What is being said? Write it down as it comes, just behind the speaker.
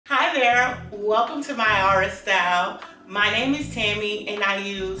Hi there, welcome to my Aura Style. My name is Tammy and I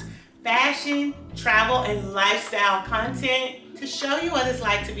use fashion, travel, and lifestyle content to show you what it's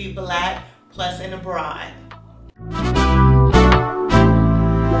like to be Black plus and abroad.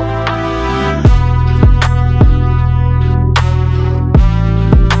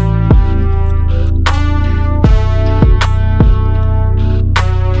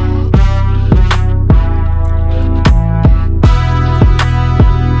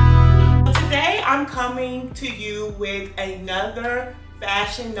 To you with another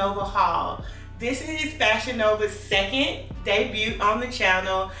Fashion Nova haul. This is Fashion Nova's second debut on the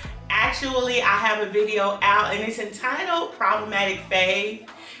channel. Actually, I have a video out and it's entitled Problematic Fave.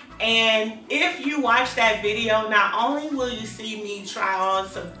 And if you watch that video, not only will you see me try on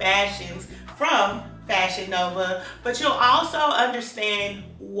some fashions from Fashion Nova, but you'll also understand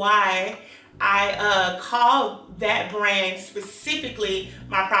why I called that brand specifically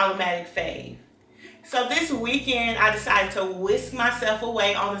my Problematic Fave. So this weekend, I decided to whisk myself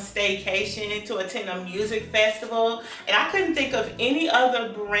away on a staycation to attend a music festival. And I couldn't think of any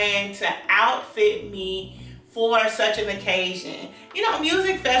other brand to outfit me for such an occasion. You know,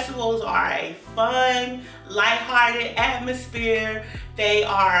 music festivals are a fun, lighthearted atmosphere. They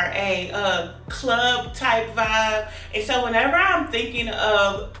are a club type vibe. And so whenever I'm thinking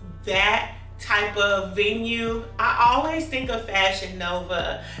of that type of venue, I always think of Fashion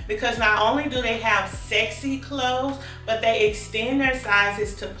Nova because not only do they have sexy clothes, but they extend their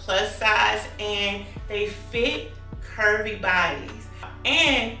sizes to plus size and they fit curvy bodies.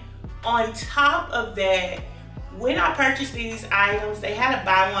 And on top of that, when I purchased these items, they had a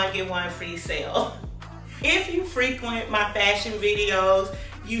buy one get one free sale. If you frequent my fashion videos,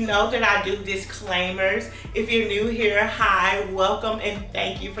 you know that I do disclaimers. If you're new here, hi, welcome, and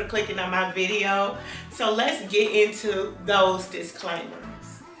thank you for clicking on my video. So let's get into those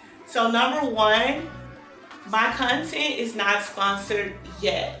disclaimers. So number one, my content is not sponsored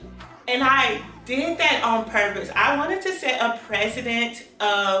yet. And I did that on purpose. I wanted to set a precedent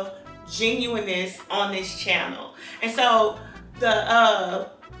of genuineness on this channel. And so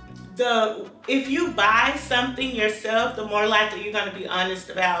if you buy something yourself, the more likely you're going to be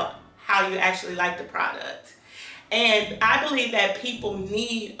honest about how you actually like the product. And I believe that people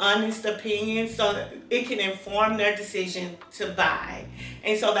need honest opinions so that it can inform their decision to buy.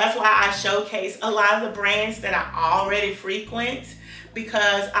 And so that's why I showcase a lot of the brands that I already frequent,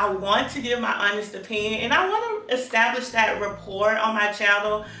 because I want to give my honest opinion and I want to establish that rapport on my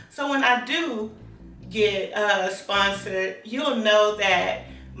channel. So when I do get sponsored, you'll know that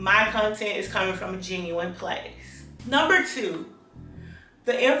my content is coming from a genuine place. Number two,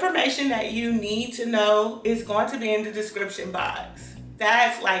 the information that you need to know is going to be in the description box.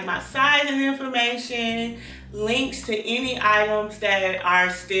 That's like my sizing information, links to any items that are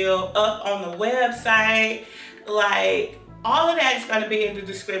still up on the website, like all of that is going to be in the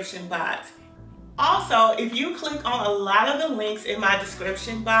description box. Also, if you click on a lot of the links in my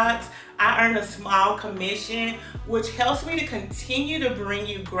description box, I earn a small commission, which helps me to continue to bring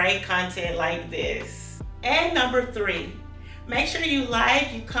you great content like this. And number three, make sure you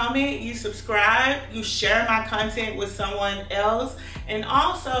like, you comment, you subscribe, you share my content with someone else. And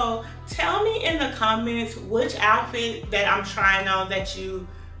also, tell me in the comments which outfit that I'm trying on that you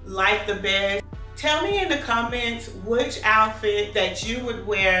like the best. Tell me in the comments which outfit that you would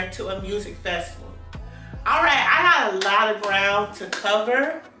wear to a music festival. All right, I got a lot of ground to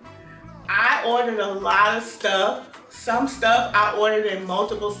cover. I ordered a lot of stuff. Some stuff I ordered in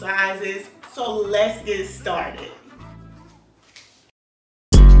multiple sizes. So let's get started.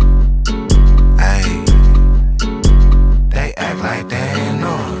 Hey, they act like they ain't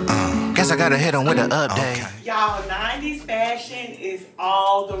know. Guess I gotta hit them with an update. Okay. Y'all, 90s fashion is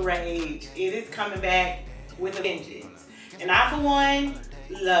all the rage. It is coming back with a vengeance. And I, for one,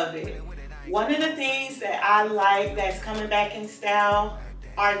 love it. One of the things that I like that's coming back in style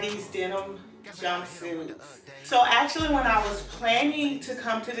are these denim jumpsuits. So actually when I was planning to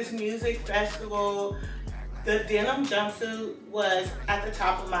come to this music festival, the denim jumpsuit was at the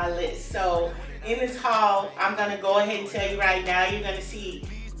top of my list. So in this haul, I'm gonna go ahead and tell you right now, you're gonna see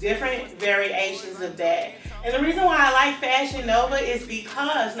different variations of that. And the reason why I like Fashion Nova is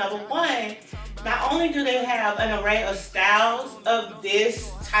because, number one, not only do they have an array of styles of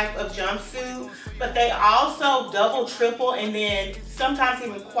this type of jumpsuit, but they also double, triple, and then sometimes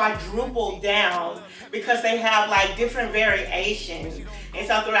even quadruple down because they have like different variations. And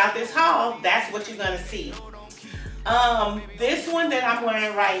so throughout this haul, that's what you're gonna see. This one that I'm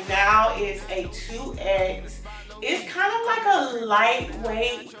wearing right now is a 2X. It's kind of like a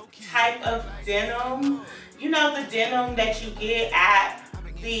lightweight type of denim. You know, the denim that you get at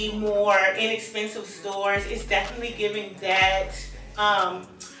the more inexpensive stores, it's definitely giving that.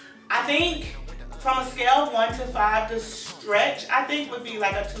 I think from a scale of 1 to 5, the stretch I think would be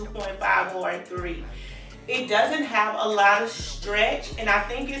like a 2.5 or a 3. It doesn't have a lot of stretch, and I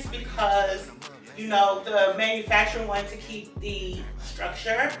think it's because, you know, the manufacturer wanted to keep the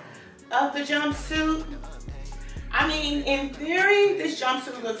structure of the jumpsuit. I mean, in theory, this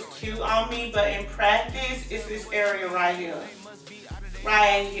jumpsuit looks cute on me, but in practice, it's this area right here.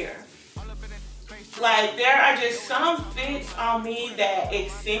 Right here. Like, there are just some fits on me that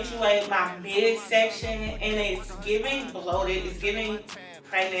accentuate my midsection, and it's giving bloated, it's giving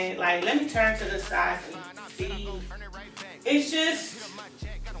pregnant. Like, let me turn to the side so you can see. It's just,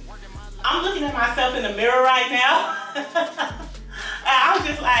 I'm looking at myself in the mirror right now. I was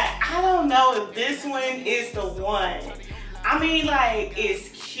just like, I don't know if this one is the one. I mean, like, it's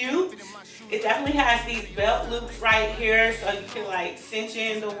cute. It definitely has these belt loops right here, so you can like cinch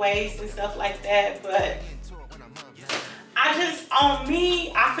in the waist and stuff like that. But I just, on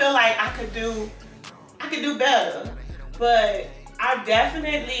me, I feel like I could do better. But I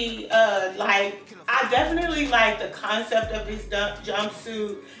definitely like the concept of this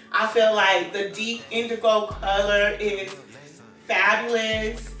jumpsuit. I feel like the deep indigo color is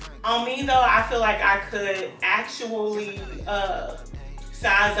fabulous. On me though, I feel like I could actually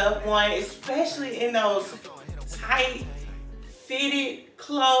size up one, especially in those tight fitted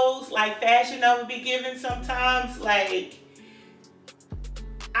clothes like Fashion Nova be giving sometimes. Like,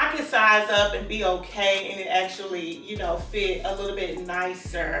 I could size up and be okay, and it actually, you know, fit a little bit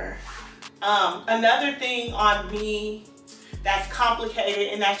nicer. Another thing on me that's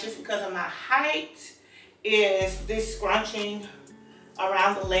complicated, and that's just because of my height, is this scrunching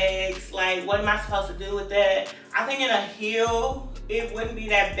around the legs. Like, what am I supposed to do with that? I think in a heel, it wouldn't be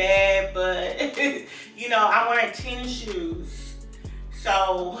that bad, but you know, I'm wearing tennis shoes,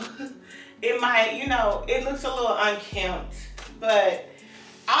 so it might, you know, it looks a little unkempt. But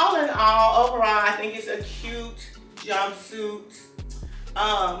all in all, overall, I think it's a cute jumpsuit.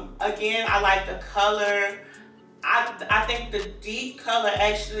 Again, I like the color. I think the deep color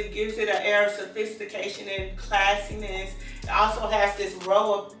actually gives it an air of sophistication and classiness. It also has this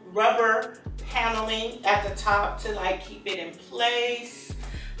rubber paneling at the top to like keep it in place.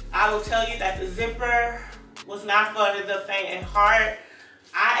 I will tell you that the zipper was not for the faint at heart.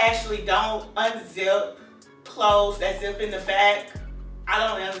 I actually don't unzip clothes that zip in the back. I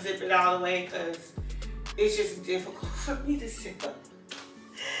don't unzip it all the way because it's just difficult for me to zip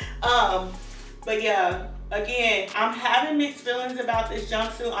up. But yeah, again, I'm having mixed feelings about this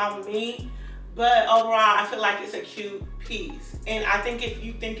jumpsuit on me, but overall, I feel like it's a cute piece. And I think if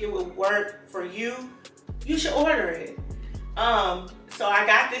you think it would work for you, you should order it. So I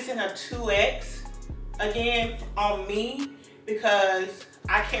got this in a 2X, again, on me, because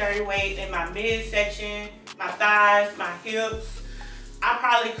I carry weight in my midsection, my thighs, my hips. I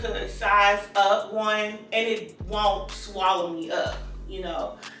probably could size up one and it won't swallow me up, you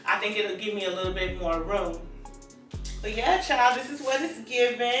know. I think it'll give me a little bit more room. But yeah, child, this is what it's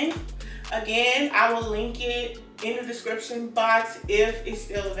giving. Again, I will link it in the description box if it's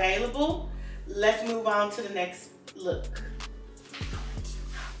still available. Let's move on to the next look.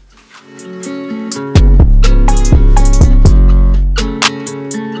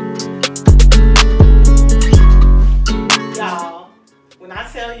 Y'all, when I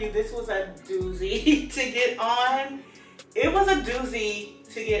tell you this was a doozy to get on, it was a doozy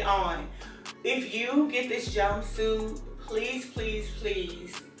to get on. If you get this jumpsuit, please, please,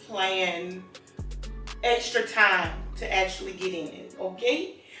 please plan extra time to actually get in it,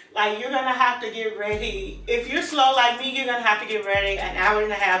 okay? Like, you're gonna have to get ready. If you're slow like me, you're gonna have to get ready an hour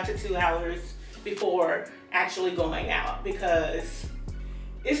and a half to 2 hours before actually going out, because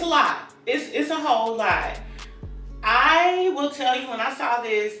it's a lot. It's a whole lot. I will tell you, when I saw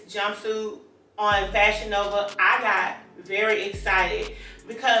this jumpsuit on Fashion Nova, I got very excited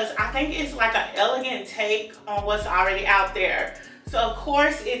because I think it's like an elegant take on what's already out there. So of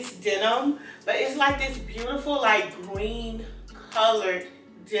course it's denim, but it's like this beautiful like green colored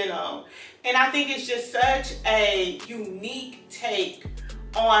denim. And I think it's just such a unique take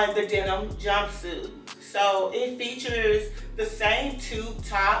on the denim jumpsuit. So it features the same tube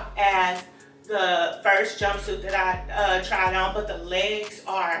top as the first jumpsuit that I tried on, but the legs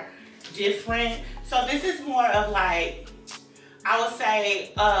are different. So this is more of like, I would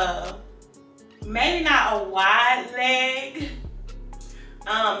say, maybe not a wide leg,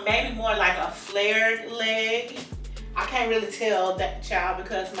 maybe more like a flared leg. I can't really tell that, child,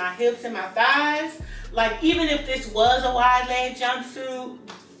 because my hips and my thighs, like even if this was a wide leg jumpsuit,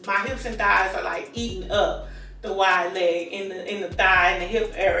 my hips and thighs are like eaten up. the wide leg in the thigh and the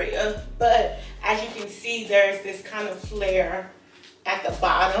hip area. But as you can see, there's this kind of flare at the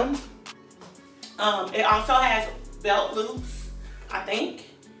bottom. It also has belt loops, I think.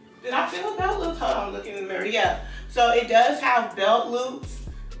 Did I feel belt loops? Hold on, look in the mirror. Yeah. So it does have belt loops.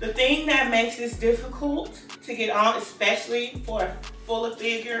 The thing that makes this difficult to get on, especially for a fuller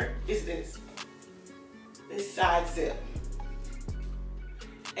figure, is this side zip.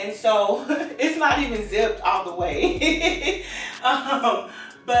 And so it's not even zipped all the way.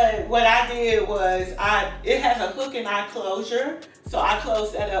 But what I did was, it has a hook and eye closure. So I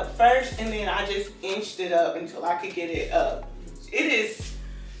closed that up first, and then I just inched it up until I could get it up. It is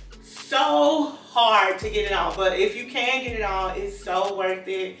so hard to get it on, but if you can get it on, it's so worth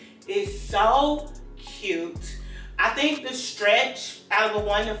it. It's so cute. I think the stretch out of a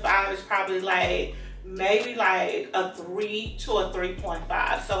 1 to 5 is probably like, maybe like a 3 to a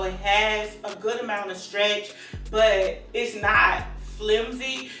 3.5. So it has a good amount of stretch, but it's not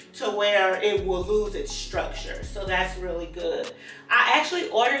flimsy to where it will lose its structure. So that's really good. I actually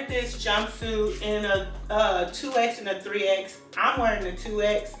ordered this jumpsuit in a 2X and a 3X. I'm wearing the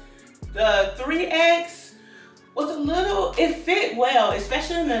 2X. The 3X was a little, it fit well,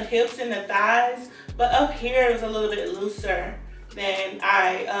 especially in the hips and the thighs, but up here it was a little bit looser than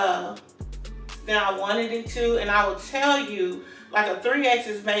I wanted it to. And I will tell you, like a 3X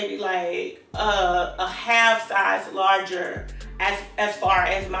is maybe like a half size larger as far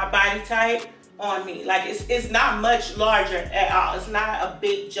as my body type on me. Like it's not much larger at all. It's not a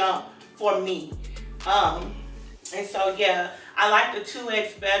big jump for me. And so yeah, I like the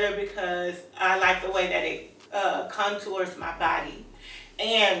 2X better because I like the way that it contours my body.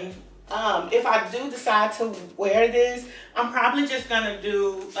 And if I do decide to wear this, I'm probably just gonna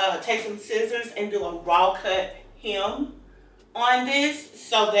take some scissors and do a raw cut hem on this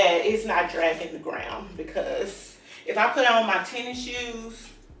so that it's not dragging the ground. Because if I put on my tennis shoes,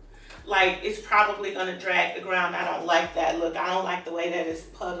 like it's probably gonna drag the ground. I don't like that look. I don't like the way that it's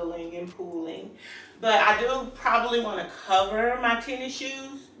puddling and pooling. But I do probably want to cover my tennis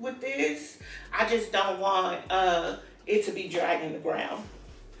shoes with this. I just don't want it to be dragging the ground.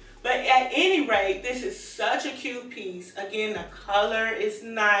 But at any rate, this is such a cute piece. Again, the color is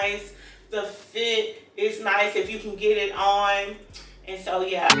nice. The fit is nice if you can get it on. And so,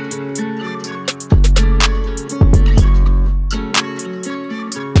 yeah.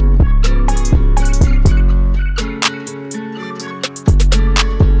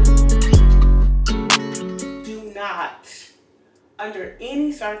 Under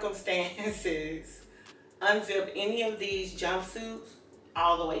any circumstances, unzip any of these jumpsuits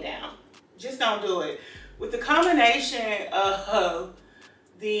all the way down. Just don't do it. With the combination of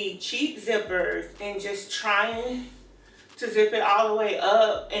the cheap zippers and just trying to zip it all the way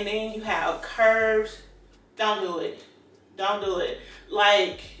up, and then you have curves, don't do it. Don't do it.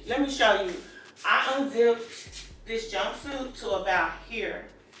 Like, let me show you. I unzipped this jumpsuit to about here,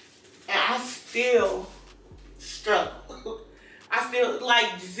 and I still struggle. I still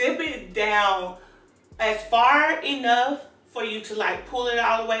like zip it down as far enough for you to like pull it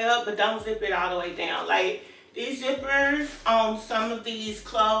all the way up, but don't zip it all the way down. Like these zippers on some of these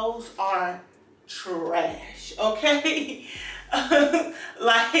clothes are trash, okay?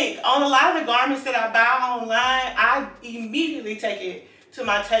 Like on a lot of the garments that I buy online, I immediately take it to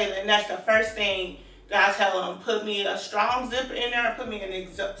my tailor, and that's the first thing that I tell them. Put me a strong zipper in there, put me an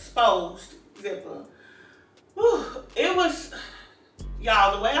exposed zipper. Whew, it was...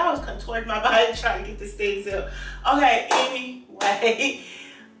 Y'all, the way I was contorting my body trying to get this thing zipped. Okay, anyway,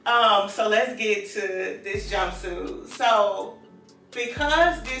 so let's get to this jumpsuit. So,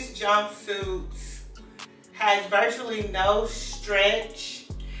 because this jumpsuit has virtually no stretch,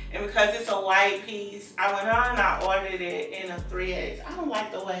 and because it's a white piece, I went on and I ordered it in a 3X. I don't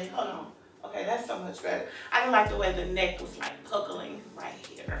like the way, hold on. Okay, that's so much better. I didn't like the way the neck was like puckling right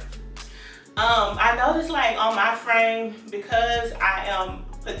here. I noticed like on my frame, because I am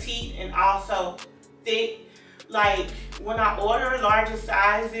petite and also thick, like when I order larger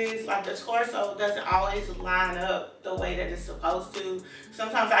sizes, like the torso doesn't always line up the way that it's supposed to.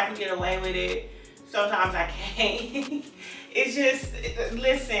 Sometimes I can get away with it, sometimes I can't. It's just,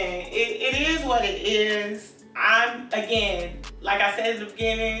 listen, it is what it is. Again, like I said at the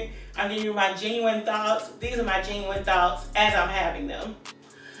beginning, I'm giving you my genuine thoughts. These are my genuine thoughts as I'm having them.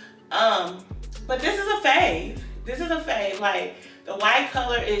 But this is a fave. This is a fave. Like, the white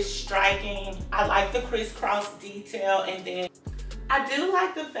color is striking. I like the crisscross detail, and then I do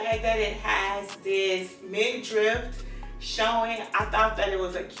like the fact that it has this mid-drift showing. I thought that it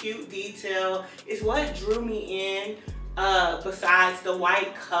was a cute detail. It's what drew me in, besides the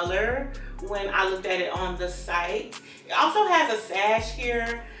white color, when I looked at it on the site. It also has a sash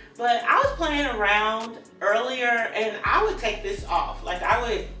here, but I was playing around earlier and I would take this off. Like I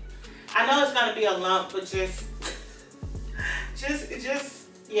know it's gonna be a lump, but just,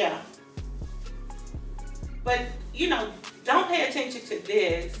 yeah. But you know, don't pay attention to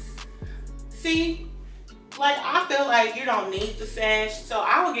this. See, like I feel like you don't need the sash, so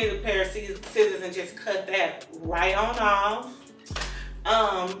I would get a pair of scissors and just cut that right on off.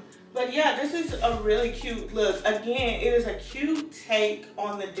 But yeah, this is a really cute look. Again, it is a cute take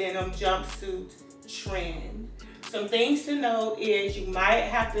on the denim jumpsuit trend. Some things to note is you might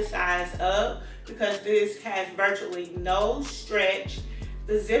have to size up because this has virtually no stretch.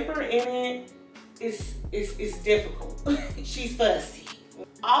 The zipper in it is difficult. She's fussy.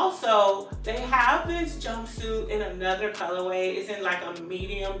 Also, they have this jumpsuit in another colorway. It's in like a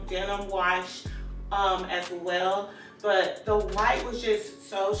medium denim wash as well. But the white was just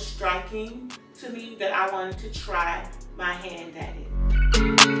so striking to me that I wanted to try my hand at it.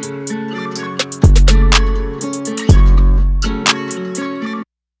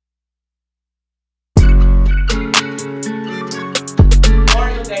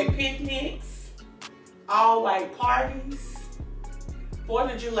 Memorial Day picnics, all white parties,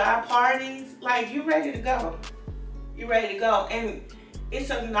 4th of July parties, like you ready to go. You ready to go. And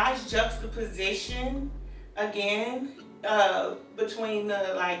it's a nice juxtaposition again between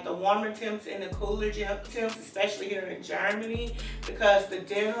the warmer temps and the cooler temps, especially here in Germany, because the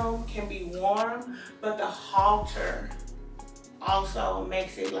denim can be warm, but the halter also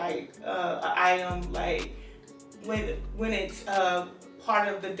makes it like an item like when it's part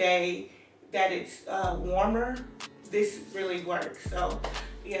of the day that it's warmer, this really works. So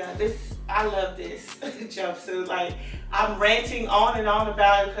yeah, I love this jumpsuit. Like I'm ranting on and on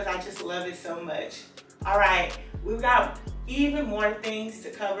about it because I just love it so much. All right, we've got even more things to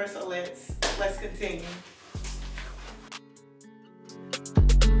cover, so let's continue.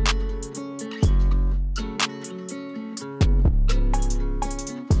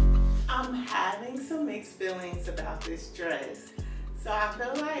 I'm having some mixed feelings about this dress. So I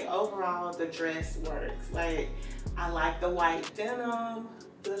feel like overall the dress works. Like I like the white denim.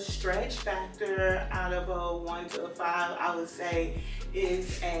 The stretch factor out of a 1 to a 5, I would say,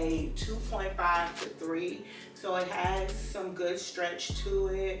 is a 2.5 to 3. So it has some good stretch to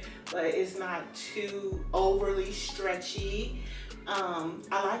it, but it's not too overly stretchy. I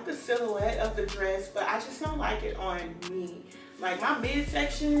like the silhouette of the dress, but I just don't like it on me. Like my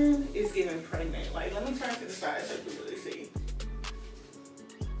midsection is getting pregnant. Like let me turn to the side so you can really see.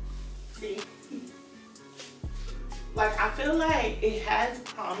 See? Like I feel like it has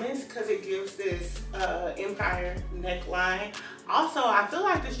promise because it gives this empire neckline. Also, I feel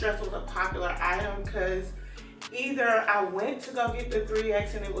like this dress was a popular item because either I went to go get the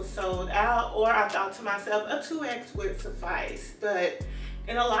 3X and it was sold out, or I thought to myself a 2X would suffice. But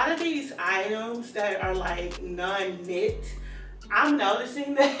in a lot of these items that are like non-knit, I'm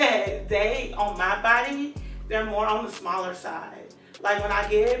noticing that they, on my body, they're more on the smaller side. Like when I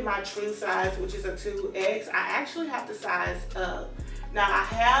get my true size, which is a 2X, I actually have to size up. Now I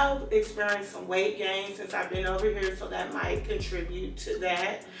have experienced some weight gain since I've been over here, so that might contribute to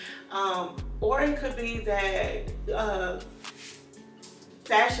that. Or it could be that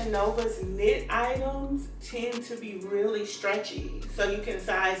Fashion Nova's knit items tend to be really stretchy, so you can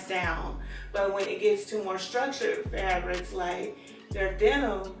size down. But when it gets to more structured fabrics, like their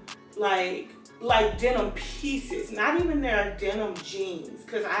denim, like denim pieces, not even their denim jeans,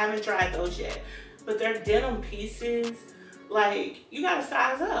 because I haven't tried those yet, but their denim pieces, like you gotta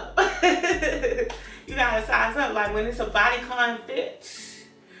size up. You gotta size up. Like when it's a bodycon fit,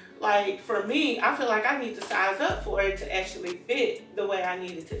 like for me, I feel like I need to size up for it to actually fit the way I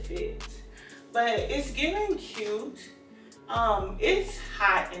need it to fit. But it's getting cute. It's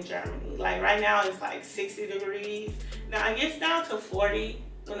hot in Germany. Like right now it's like 60 degrees. Now it gets down to 40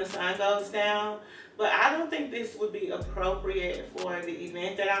 when the sun goes down, but I don't think this would be appropriate for the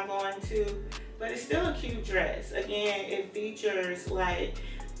event that I'm going to. But it's still a cute dress. Again, it features like,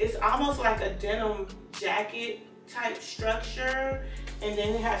 it's almost like a denim jacket type structure, and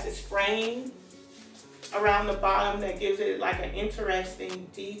then it has this frame around the bottom that gives it like an interesting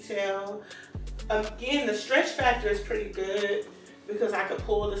detail. Again, the stretch factor is pretty good because I could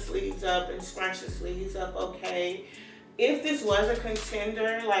pull the sleeves up and scrunch the sleeves up okay. If this was a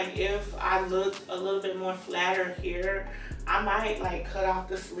contender, like if I looked a little bit more flatter here, I might like cut off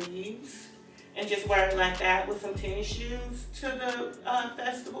the sleeves and just wear it like that with some tennis shoes to the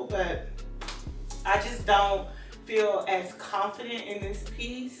festival. But I just don't feel as confident in this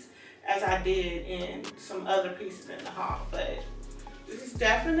piece as I did in some other pieces in the haul. But This is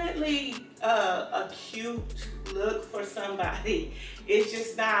definitely a cute look for somebody. It's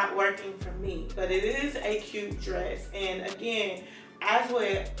just not working for me, but it is a cute dress. And again, as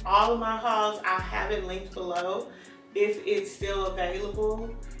with all of my hauls, I'll have it linked below if it's still available.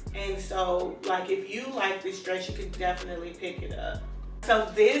 And so, like, if you like this dress, you can definitely pick it up.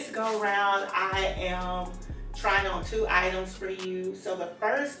 So this go round, I am trying on 2 items for you. So the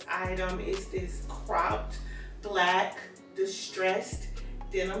first item is this cropped black distressed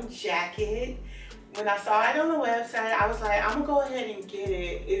denim jacket. When I saw it on the website, I was like, I'm gonna go ahead and get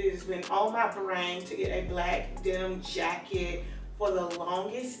it. It has been on my brain to get a black denim jacket for the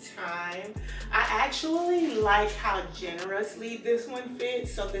longest time. I actually like how generously this one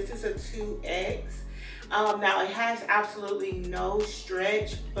fits. So this is a 2X. Now it has absolutely no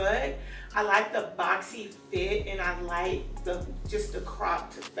stretch, but I like the boxy fit and I like just the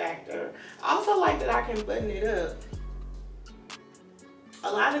cropped factor. I also like that I can button it up.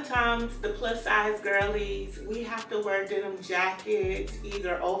 A lot of times the plus size girlies, we have to wear denim jackets,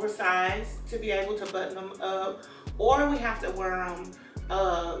 either oversized to be able to button them up, or we have to wear them,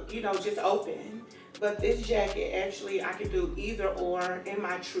 you know, just open. But this jacket, actually, I can do either or in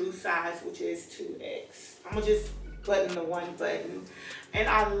my true size, which is 2X. I'm gonna just button the one button. And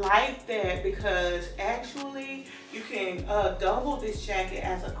I like that because actually you can double this jacket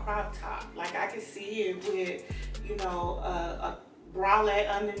as a crop top. Like I can see it with, you know, a bralette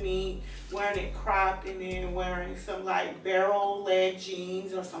underneath, wearing it cropped, and then wearing some like barrel leg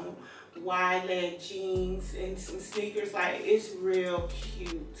jeans or some wide leg jeans and some sneakers. Like, it's real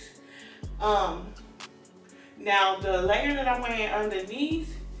cute. Now the layer that I'm wearing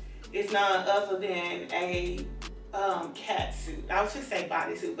underneath is none other than a catsuit. I was just say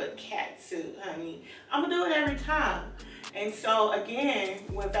bodysuit, but catsuit, honey. I'm gonna do it every time. And so again,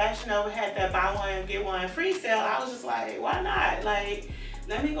 when Fashion Nova had that buy one get one free sale, I was just like, why not? Like,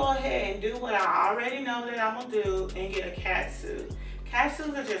 let me go ahead and do what I already know that I'm gonna do and get a catsuit.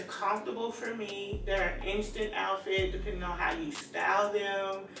 Catsuits are just comfortable for me. They're an instant outfit depending on how you style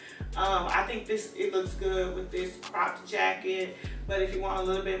them. I think it looks good with this cropped jacket, but if you want a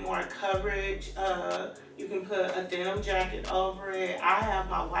little bit more coverage, you can put a denim jacket over it. I have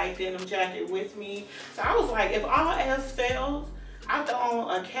my white denim jacket with me. So I was like, if all else fails, I throw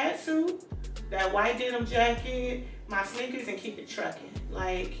on a catsuit, that white denim jacket, my sneakers, and keep it trucking.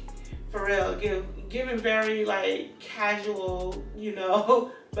 Like, for real, giving very like casual, you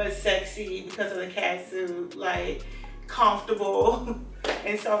know, but sexy because of the catsuit, like comfortable.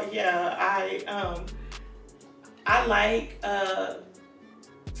 And so yeah, I like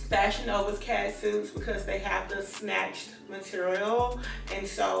Fashion Nova's catsuits because they have the snatched material, and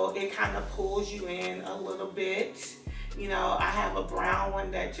so it kind of pulls you in a little bit. You know, I have a brown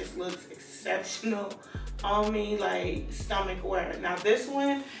one that just looks exceptional on me, like stomach wear. Now this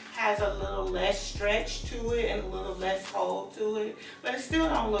one has a little less stretch to it and a little less hold to it, but it still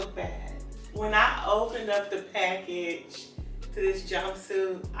don't look bad. When I opened up the package to this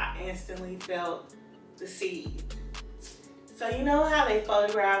jumpsuit, I instantly felt the seed. So you know how they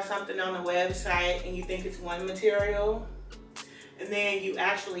photograph something on the website and you think it's one material, and then you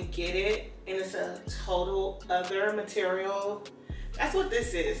actually get it and it's a total other material? That's what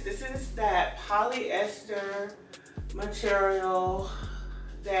this is. This is that polyester material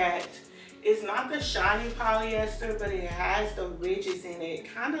that is not the shiny polyester, but it has the ridges in it,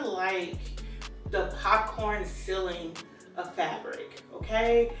 kind of like the popcorn ceiling of fabric,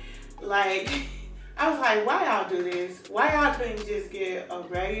 okay? Like, I was like, why y'all do this? Why y'all couldn't just get a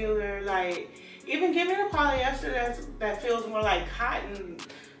regular, like, even give me a polyester that feels more like cotton?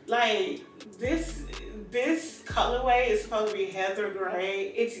 Like, this colorway is supposed to be heather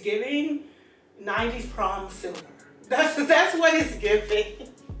gray. It's giving 90s prom silver. That's what it's giving.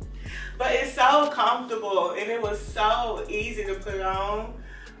 But it's so comfortable and it was so easy to put on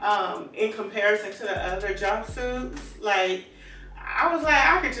in comparison to the other jumpsuits. Like, I was like,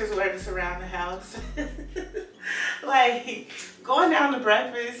 I could just wear this around the house. Like, going down to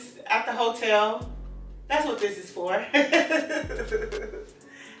breakfast at the hotel, that's what this is for.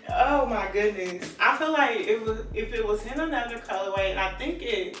 Oh my goodness. I feel like if it was in another colorway, and I think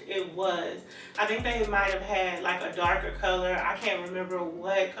it was, I think they might have had like a darker color. I can't remember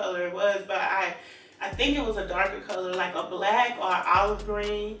what color it was, but I think it was a darker color, like a black or olive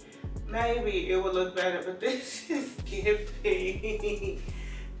green. Maybe it would look better, but this is giving,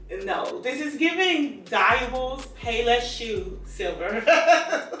 no, this is giving Diable's Payless shoe silver.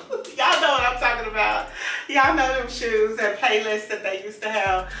 Y'all know what I'm talking about. Y'all know them shoes at Payless that they used to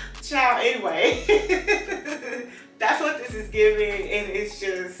have. Child, anyway. That's what this is giving, and it's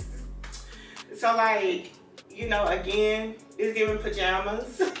just, so like, you know, again, it's giving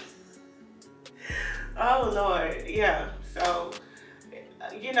pajamas. Oh Lord, yeah. So,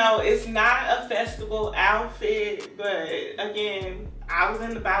 you know, it's not a festival outfit, but again, I was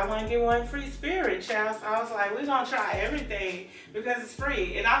in the buy one get one free spirit, child. So I was like, we're gonna try everything because it's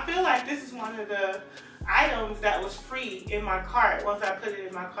free. And I feel like this is one of the items that was free in my cart once I put it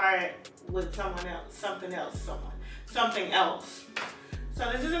in my cart with someone else, something else. So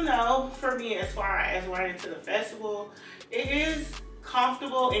this is a no for me as far as wearing to the festival. It is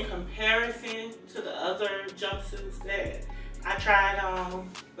comfortable in comparison to the other jumpsuits that I tried on,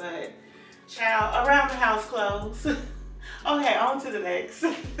 but child, around the house clothes. Okay, on to the next.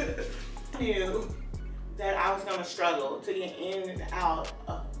 I knew that I was gonna struggle to get in and out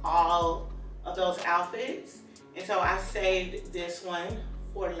of all of those outfits, and so I saved this one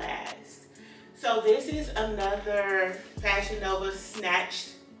for last. So this is another Fashion Nova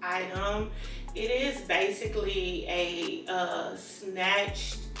Snatched item. It is basically a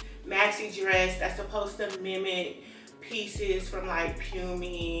snatched maxi dress that's supposed to mimic pieces from like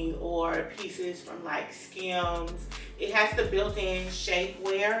Pumi or pieces from like Skims. It has the built-in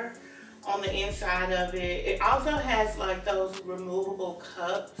shapewear on the inside of it. It also has like those removable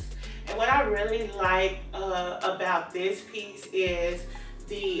cups. And what I really like about this piece is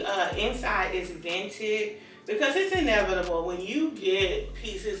the inside is vented, because it's inevitable when you get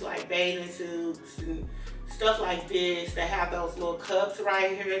pieces like bathing suits and stuff like this that have those little cups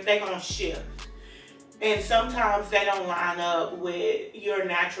right here, they're gonna shift. And sometimes they don't line up with your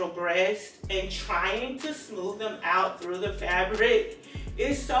natural breast, and trying to smooth them out through the fabric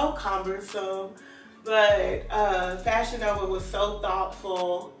is so cumbersome. But Fashion Nova was so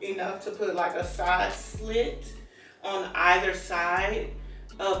thoughtful enough to put like a side slit on either side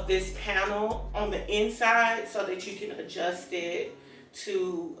of this panel on the inside so that you can adjust it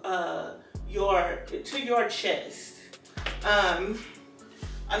to your chest.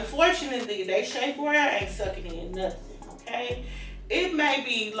 Unfortunately, they shapewear ain't sucking in nothing, okay? It may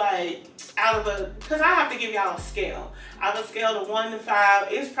be like out of a, cause I have to give y'all a scale. Out of a scale of 1 to 5,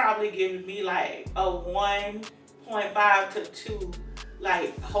 it's probably giving me like a 1.5 to 2,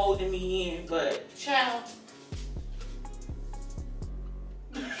 like holding me in, but child.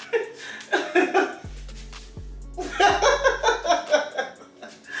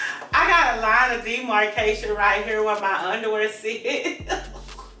 I got a line of demarcation right here where my underwear sit.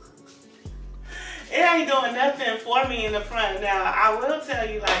 It ain't doing nothing for me in the front. Now, I will tell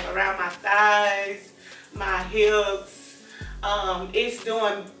you, like around my thighs, my hips, it's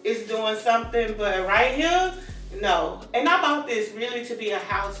doing something, but right here, no. And I bought this really to be a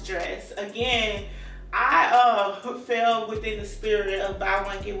house dress. Again, I fell within the spirit of buy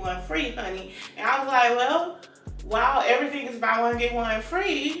one get one free, honey. And I was like, well, while everything is buy one get one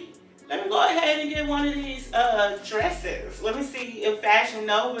free, let me go ahead and get one of these dresses. Let me see if Fashion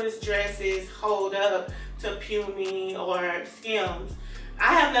Nova's dresses hold up to Pumi or Skims.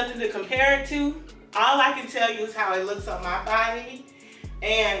 I have nothing to compare it to. All I can tell you is how it looks on my body.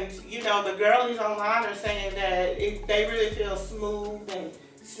 And you know, the girlies online are saying that they really feel smooth and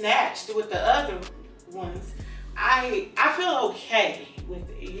snatched with the other ones. I feel okay with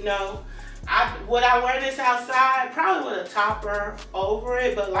it, you know. Would I wear this outside? Probably with a topper over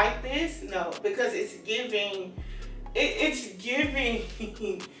it, but like this, no, because it's giving,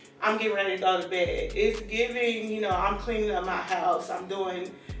 I'm getting ready to go to bed. It's giving, you know, I'm cleaning up my house. I'm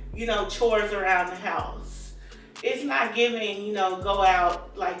doing, you know, chores around the house. It's not giving, you know, go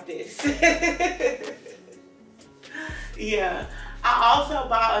out like this. Yeah. I also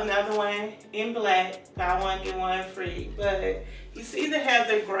bought another one in black, buy one get one free, but you see the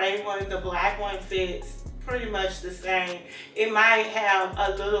heather gray one, the black one fits pretty much the same. It might have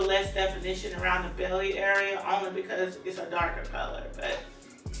a little less definition around the belly area only because it's a darker color, but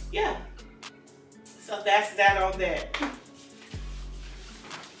yeah. So that's that on that.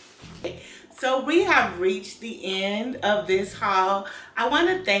 So we have reached the end of this haul. I want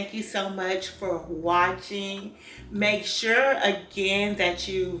to thank you so much for watching. Make sure again that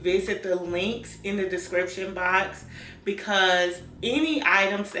you visit the links in the description box, because any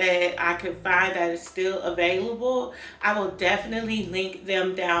items that I can find that is still available, I will definitely link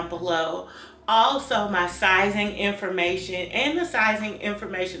them down below. Also, my sizing information and the sizing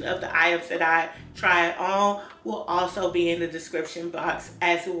information of the items that I tried on will also be in the description box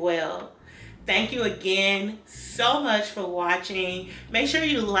as well. Thank you again so much for watching. Make sure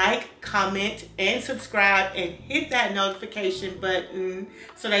you like, comment, and subscribe, and hit that notification button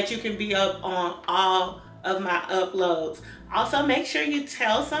so that you can be up on all of my uploads. Also, make sure you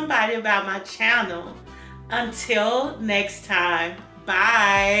tell somebody about my channel. Until next time,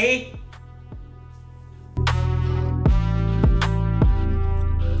 bye.